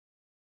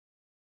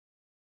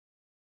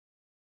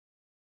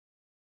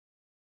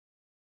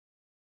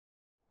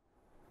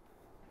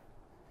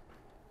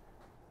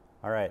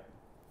All right,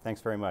 thanks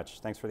very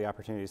much. Thanks for the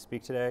opportunity to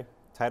speak today.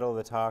 Title of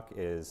the talk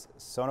is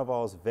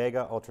SonoVol's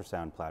Vega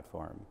ultrasound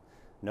platform.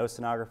 No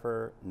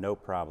sonographer, no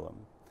problem.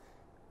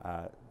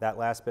 That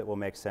last bit will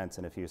make sense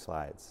in a few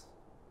slides.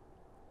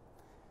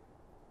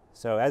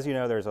 So as you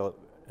know, there's a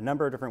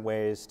number of different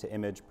ways to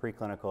image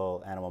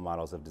preclinical animal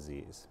models of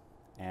disease.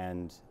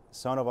 And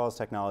SonoVol's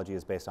technology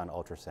is based on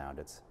ultrasound.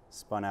 It's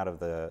spun out of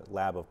the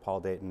lab of Paul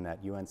Dayton at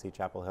UNC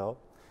Chapel Hill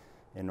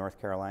in North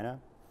Carolina.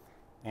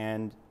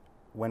 And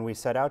when we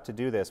set out to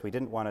do this, we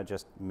didn't want to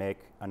just make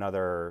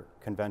another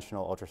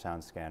conventional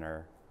ultrasound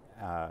scanner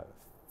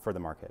for the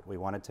market. We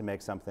wanted to make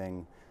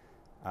something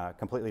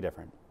completely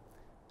different.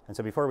 And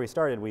so before we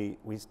started, we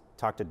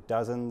talked to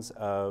dozens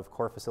of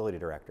core facility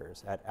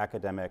directors at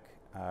academic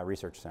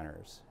research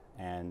centers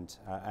and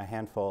a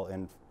handful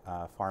in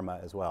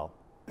pharma as well.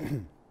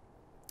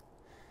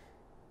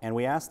 And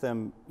we asked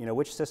them,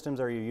 which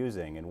systems are you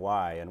using and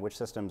why, and which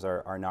systems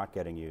are not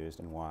getting used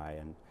and why.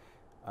 And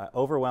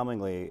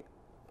overwhelmingly,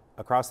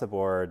 across the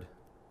board,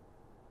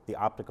 the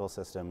optical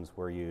systems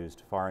were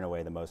used far and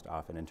away the most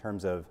often in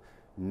terms of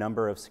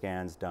number of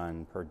scans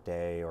done per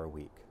day or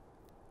week.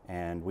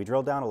 And we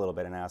drilled down a little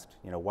bit and asked,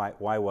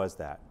 why was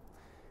that?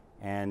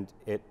 And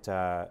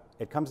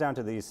it comes down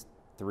to these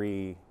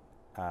three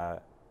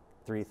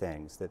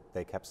things that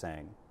they kept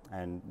saying.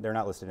 And they're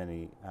not listed in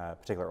any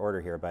particular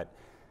order here, but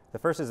the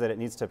first is that it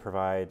needs to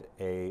provide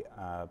a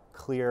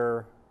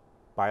clear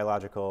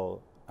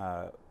biological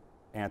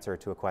answer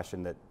to a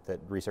question that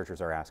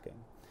researchers are asking.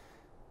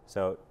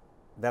 So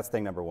that's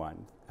thing number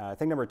one.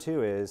 Thing number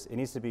two is it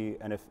needs to be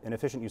an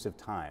efficient use of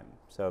time.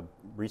 So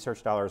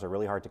research dollars are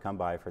really hard to come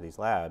by for these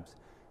labs,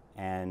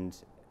 and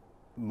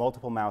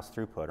multiple mouse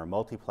throughput or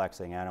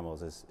multiplexing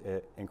animals is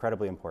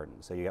incredibly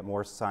important. So you get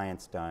more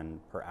science done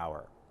per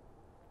hour.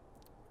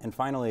 And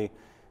finally,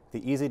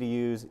 the easy to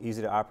use,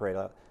 easy to operate.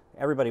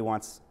 Everybody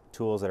wants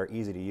tools that are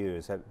easy to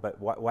use,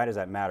 but why does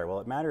that matter? Well,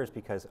 it matters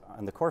because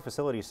on the core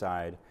facility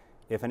side,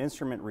 if an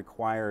instrument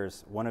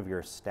requires one of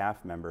your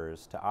staff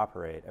members to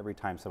operate every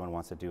time someone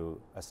wants to do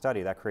a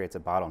study, that creates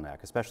a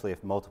bottleneck, especially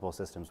if multiple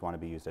systems want to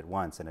be used at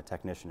once and a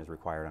technician is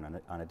required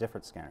on a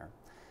different scanner.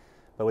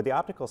 But with the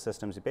optical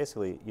systems,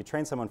 you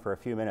train someone for a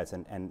few minutes,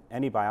 and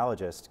any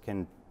biologist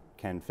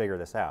can figure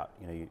this out.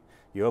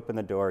 You open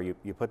the door,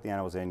 you put the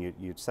animals in,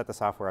 you set the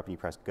software up, and you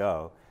press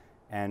go.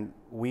 And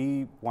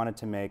we wanted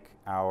to make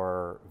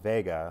our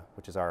Vega,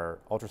 which is our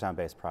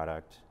ultrasound-based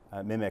product,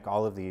 mimic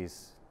all of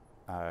these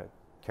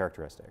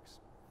characteristics.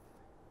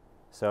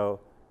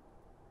 So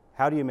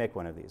how do you make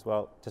one of these?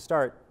 Well, to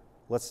start,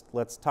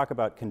 let's talk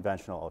about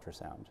conventional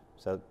ultrasound.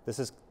 So this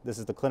is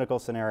the clinical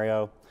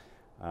scenario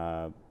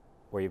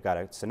where you've got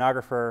a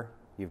sonographer,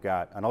 you've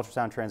got an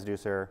ultrasound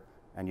transducer,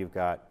 and you've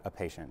got a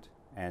patient.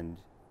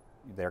 And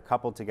they're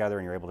coupled together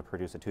and you're able to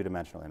produce a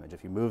two-dimensional image.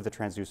 If you move the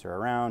transducer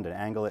around and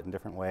angle it in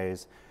different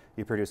ways,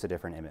 you produce a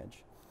different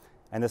image.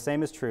 And the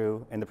same is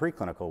true in the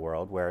preclinical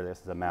world, where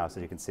this is a mouse,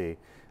 as you can see.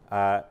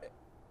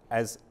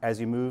 As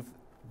you move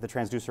the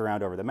transducer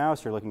around over the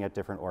mouse, you're looking at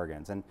different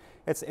organs. And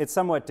it's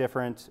somewhat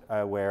different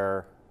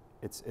where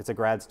it's a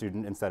grad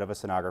student instead of a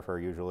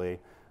sonographer usually.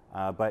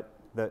 But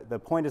the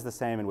point is the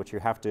same, in which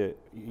you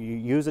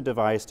use a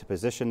device to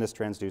position this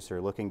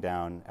transducer looking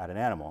down at an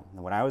animal.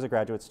 And when I was a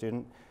graduate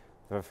student,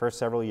 for the first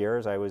several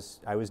years, I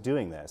was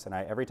doing this. And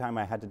every time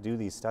I had to do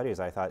these studies,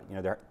 I thought,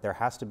 there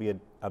has to be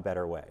a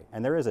better way.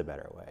 And there is a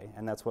better way.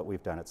 And that's what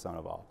we've done at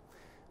SonoVol.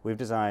 We've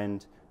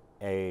designed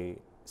a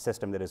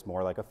system that is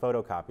more like a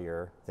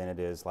photocopier than it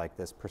is like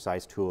this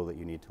precise tool that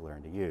you need to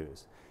learn to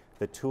use.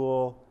 The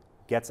tool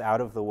gets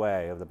out of the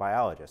way of the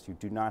biologist. You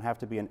do not have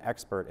to be an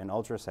expert in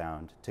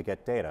ultrasound to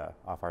get data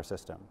off our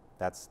system.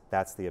 That's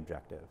the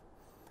objective.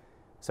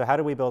 So how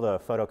do we build a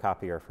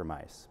photocopier for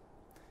mice?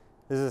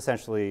 This is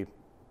essentially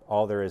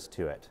all there is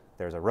to it.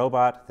 There's a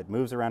robot that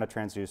moves around a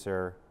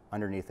transducer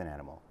underneath an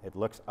animal. It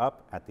looks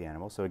up at the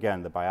animal. So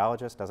again, the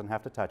biologist doesn't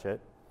have to touch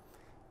it.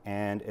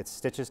 And it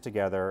stitches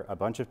together a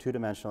bunch of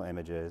two-dimensional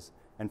images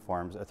and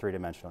forms a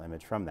three-dimensional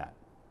image from that.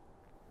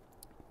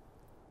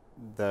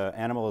 The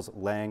animal is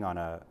laying on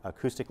an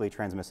acoustically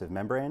transmissive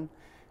membrane,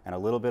 and a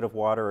little bit of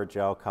water or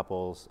gel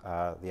couples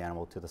the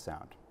animal to the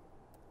sound.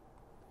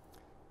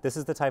 This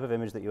is the type of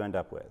image that you end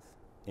up with.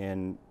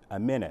 In a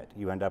minute,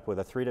 you end up with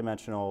a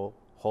three-dimensional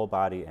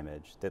whole-body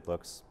image that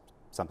looks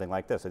something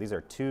like this. So these are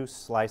two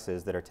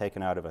slices that are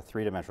taken out of a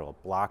three-dimensional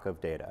block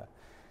of data.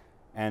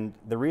 And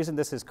the reason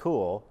this is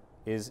cool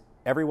is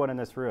everyone in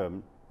this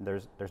room,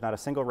 there's not a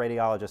single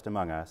radiologist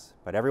among us,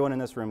 but everyone in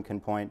this room can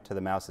point to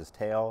the mouse's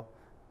tail,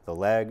 the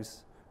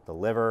legs, the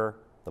liver,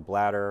 the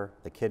bladder,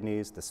 the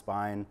kidneys, the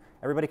spine.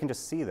 Everybody can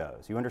just see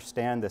those. You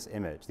understand this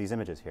image, these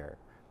images here,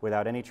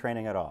 without any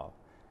training at all.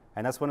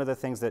 And that's one of the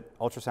things that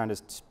ultrasound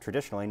is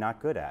traditionally not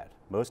good at.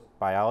 Most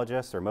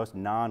biologists or most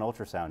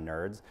non-ultrasound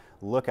nerds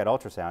look at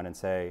ultrasound and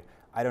say,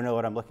 I don't know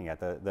what I'm looking at.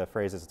 The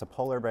phrase is, it's a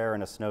polar bear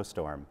in a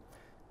snowstorm.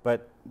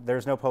 But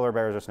there's no polar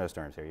bears or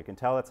snowstorms here. You can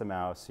tell it's a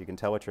mouse, you can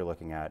tell what you're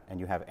looking at, and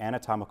you have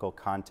anatomical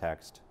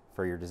context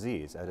for your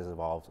disease as it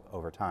evolves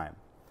over time.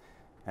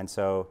 And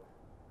so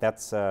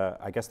that's,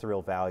 I guess, the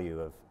real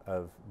value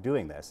of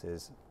doing this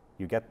is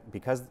you get,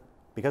 because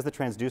the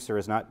transducer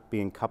is not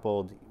being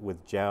coupled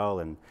with gel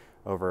and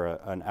over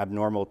an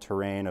abnormal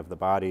terrain of the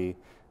body,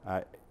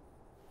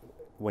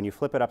 when you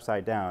flip it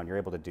upside down, you're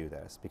able to do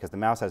this because the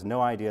mouse has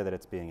no idea that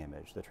it's being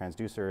imaged. The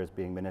transducer is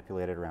being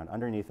manipulated around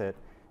underneath it,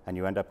 and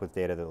you end up with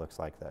data that looks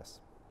like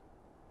this.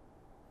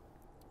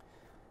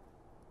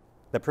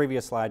 The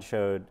previous slide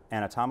showed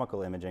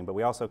anatomical imaging, but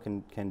we also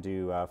can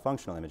do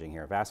functional imaging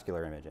here,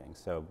 vascular imaging.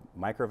 So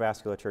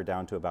microvasculature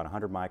down to about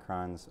 100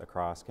 microns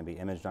across can be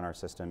imaged on our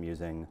system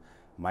using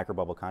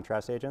microbubble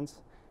contrast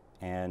agents.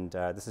 And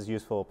this is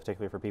useful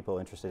particularly for people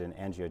interested in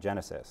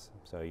angiogenesis.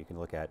 So you can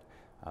look at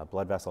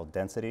blood vessel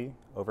density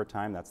over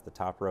time, that's the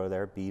top row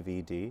there,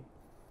 BVD,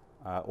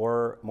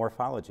 or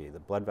morphology, the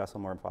blood vessel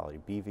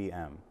morphology,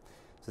 BVM.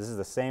 So this is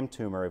the same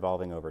tumor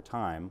evolving over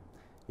time.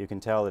 You can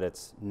tell that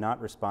it's not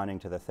responding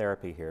to the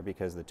therapy here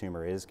because the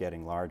tumor is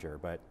getting larger,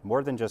 but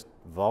more than just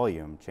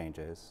volume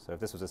changes. So if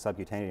this was a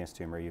subcutaneous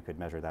tumor, you could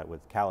measure that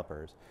with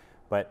calipers.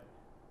 But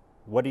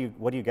what do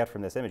you get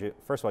from this image?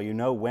 First of all, you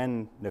know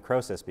when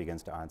necrosis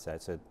begins to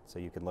onset, so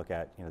you can look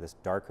at this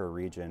darker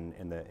region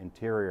in the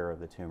interior of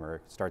the tumor.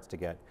 It starts to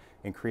get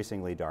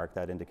increasingly dark.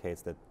 That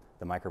indicates that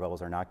the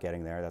microbubbles are not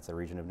getting there. That's a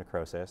region of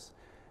necrosis.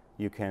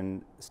 You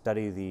can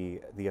study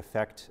the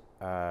effect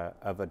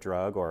of a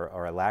drug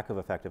or a lack of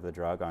effect of the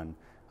drug on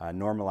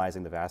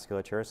normalizing the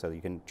vasculature, so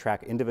you can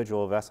track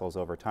individual vessels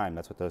over time.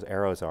 That's what those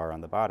arrows are on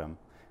the bottom.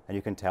 And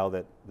you can tell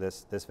that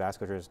this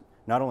vasculature is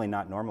not only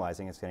not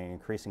normalizing, it's getting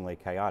increasingly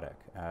chaotic.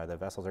 The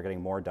vessels are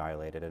getting more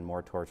dilated and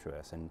more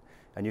tortuous, and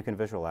you can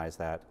visualize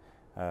that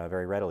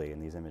very readily in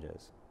these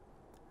images.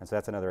 And so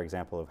that's another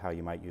example of how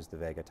you might use the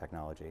Vega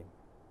technology.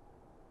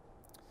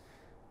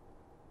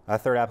 A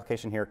third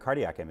application here,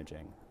 cardiac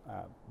imaging.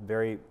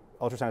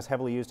 Ultrasound is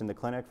heavily used in the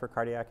clinic for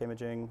cardiac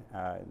imaging.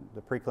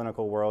 The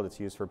preclinical world, it's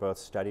used for both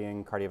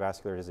studying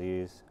cardiovascular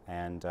disease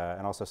and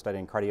also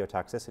studying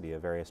cardiotoxicity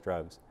of various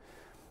drugs.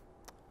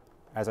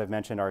 As I've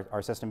mentioned,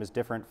 our system is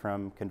different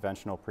from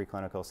conventional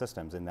preclinical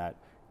systems in that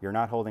you're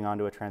not holding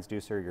onto a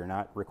transducer, you're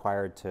not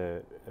required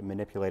to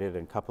manipulate it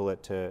and couple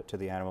it to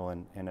the animal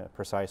in a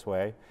precise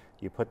way.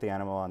 You put the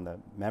animal on the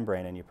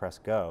membrane and you press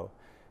go.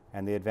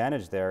 And the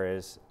advantage there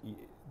is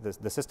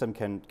the system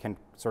can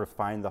sort of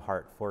find the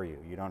heart for you.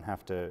 You don't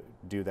have to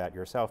do that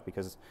yourself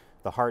because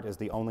the heart is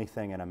the only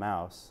thing in a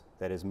mouse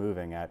that is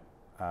moving at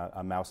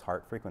a mouse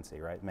heart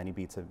frequency, right? Many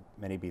beats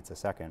a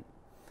second.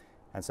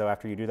 And so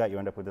after you do that, you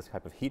end up with this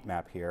type of heat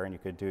map here, and you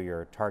could do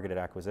your targeted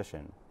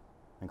acquisition,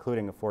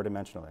 including a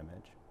four-dimensional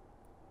image.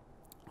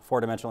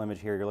 Four-dimensional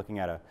image here, you're looking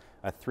at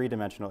a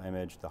three-dimensional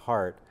image, the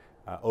heart,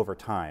 over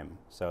time.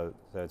 So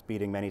it's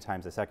beating many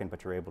times a second,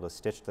 but you're able to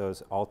stitch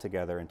those all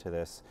together into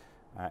this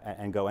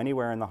and go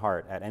anywhere in the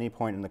heart at any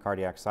point in the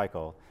cardiac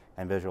cycle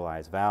and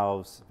visualize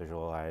valves,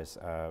 visualize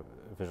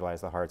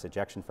the heart's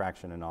ejection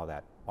fraction and all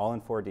that, all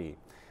in 4D.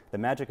 The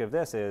magic of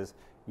this is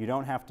you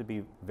don't have to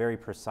be very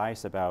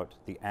precise about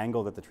the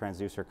angle that the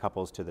transducer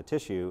couples to the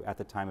tissue at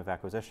the time of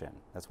acquisition.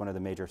 That's one of the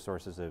major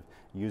sources of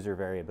user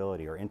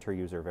variability or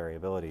inter-user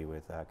variability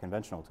with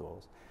conventional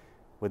tools.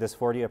 With this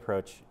 4D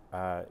approach,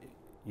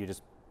 you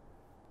just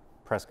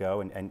press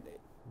go, and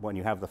when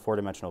you have the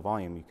four-dimensional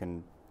volume, you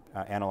can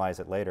analyze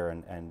it later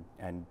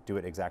and do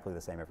it exactly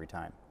the same every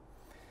time.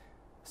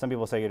 Some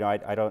people say,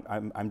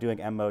 I'm doing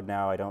M mode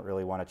now, I don't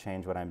really want to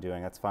change what I'm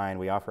doing. That's fine,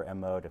 we offer M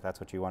mode. If that's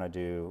what you want to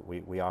do,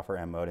 we offer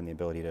M mode and the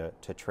ability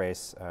to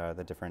trace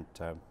the different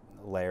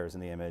layers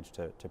in the image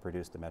to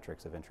produce the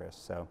metrics of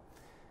interest. So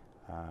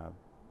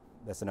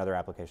that's another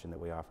application that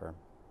we offer.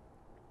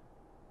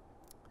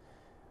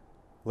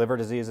 Liver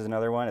disease is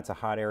another one. It's a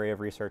hot area of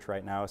research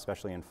right now,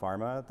 especially in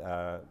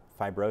pharma.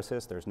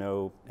 Fibrosis, there's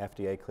no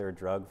FDA-cleared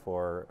drug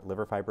for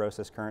liver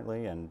fibrosis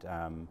currently, and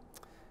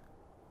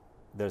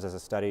this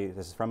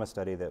is from a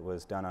study that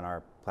was done on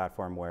our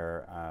platform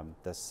where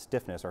the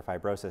stiffness or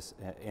fibrosis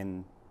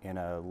in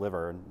a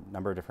liver, a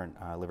number of different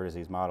liver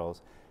disease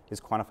models, is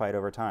quantified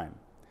over time.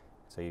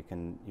 So you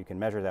can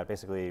measure that.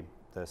 Basically,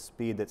 the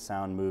speed that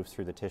sound moves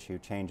through the tissue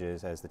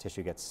changes as the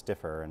tissue gets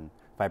stiffer, and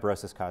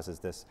fibrosis causes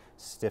this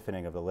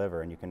stiffening of the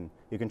liver, and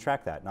you can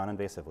track that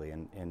non-invasively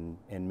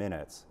in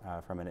minutes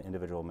from an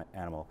individual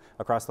animal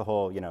across the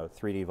whole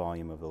 3D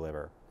volume of the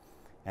liver.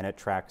 And it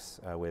tracks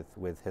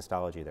with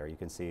histology there. You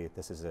can see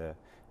this is a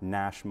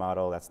NASH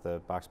model. That's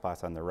the box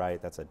plots on the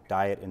right. That's a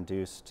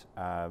diet-induced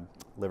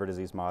liver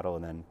disease model.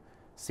 And then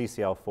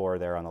CCl4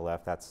 there on the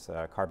left, that's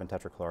carbon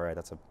tetrachloride.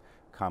 That's a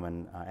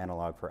common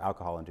analog for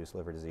alcohol-induced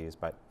liver disease.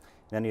 But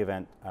in any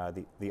event,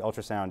 the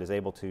ultrasound is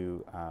able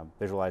to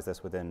visualize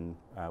this within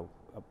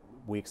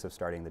weeks of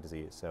starting the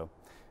disease. So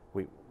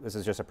this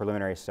is just a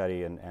preliminary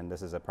study, and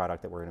this is a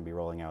product that we're going to be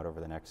rolling out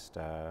over the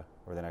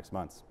next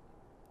months.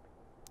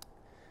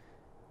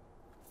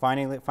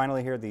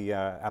 Finally here, the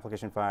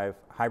application 5,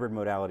 hybrid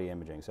modality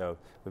imaging. So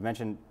we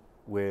mentioned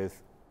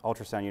with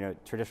ultrasound,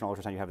 traditional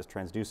ultrasound, you have this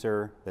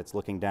transducer that's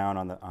looking down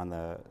on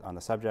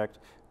the subject.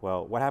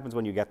 Well, what happens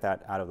when you get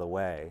that out of the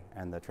way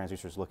and the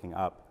transducer is looking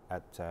up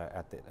at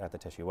the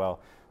tissue? Well,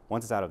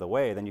 Once it's out of the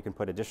way, then you can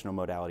put additional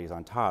modalities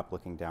on top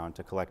looking down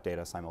to collect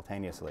data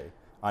simultaneously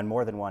on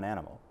more than one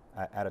animal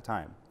at a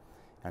time.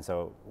 And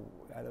so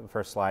the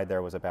first slide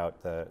there was about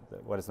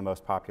what is the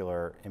most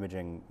popular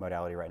imaging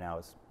modality right now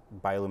is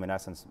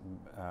bioluminescence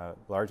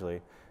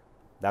largely.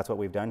 That's what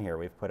we've done here.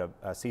 We've put a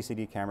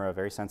CCD camera, a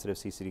very sensitive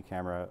CCD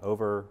camera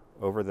over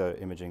the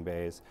imaging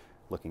bays,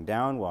 looking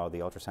down while the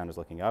ultrasound is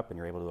looking up, and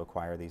you're able to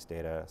acquire these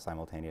data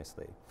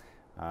simultaneously.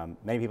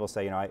 Many people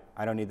say,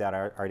 I don't need that.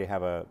 I already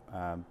have a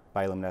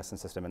bioluminescence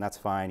system, and that's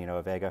fine.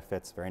 A Vega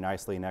fits very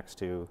nicely next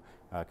to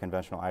a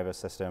conventional IVUS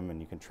system,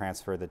 and you can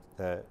transfer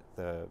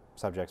the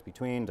subjects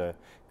between to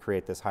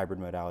create this hybrid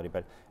modality.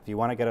 But if you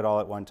want to get it all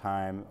at one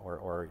time,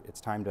 or it's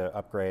time to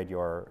upgrade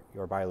your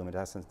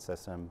bioluminescence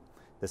system,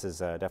 this is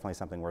definitely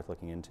something worth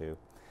looking into.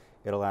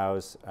 It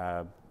allows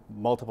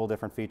multiple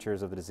different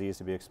features of the disease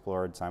to be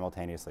explored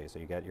simultaneously. So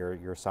you get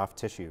your soft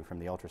tissue from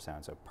the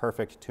ultrasound, so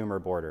perfect tumor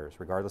borders,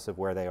 regardless of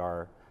where they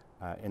are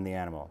in the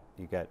animal.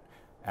 You get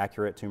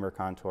accurate tumor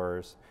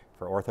contours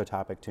for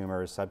orthotopic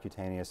tumors,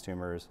 subcutaneous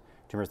tumors,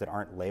 tumors that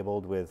aren't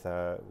labeled with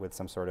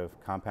some sort of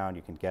compound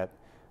you can get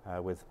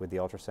with the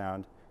ultrasound.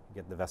 You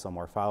get the vessel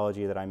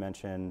morphology that I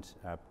mentioned,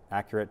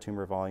 accurate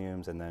tumor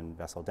volumes, and then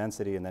vessel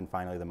density, and then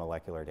finally the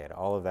molecular data.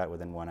 All of that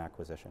within one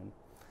acquisition.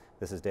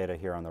 This is data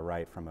here on the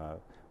right from a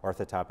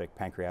orthotopic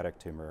pancreatic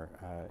tumor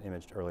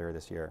imaged earlier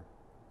this year.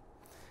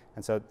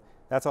 And so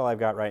that's all I've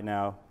got right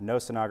now. No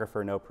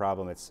sonographer, no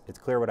problem. It's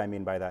clear what I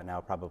mean by that now,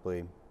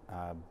 probably.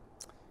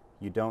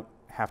 You don't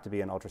have to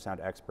be an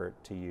ultrasound expert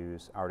to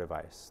use our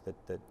device.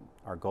 That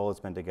our goal has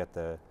been to get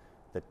the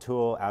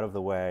tool out of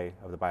the way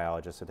of the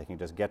biologist so they can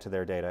just get to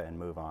their data and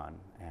move on.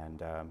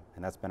 And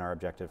that's been our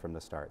objective from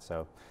the start.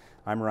 So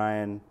I'm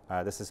Ryan.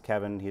 This is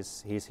Kevin.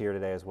 He's here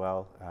today as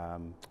well,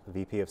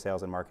 VP of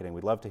Sales and Marketing.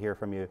 We'd love to hear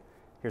from you.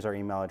 Here's our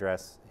email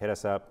address. Hit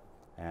us up.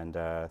 And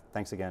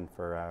thanks again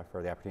for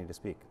the opportunity to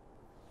speak.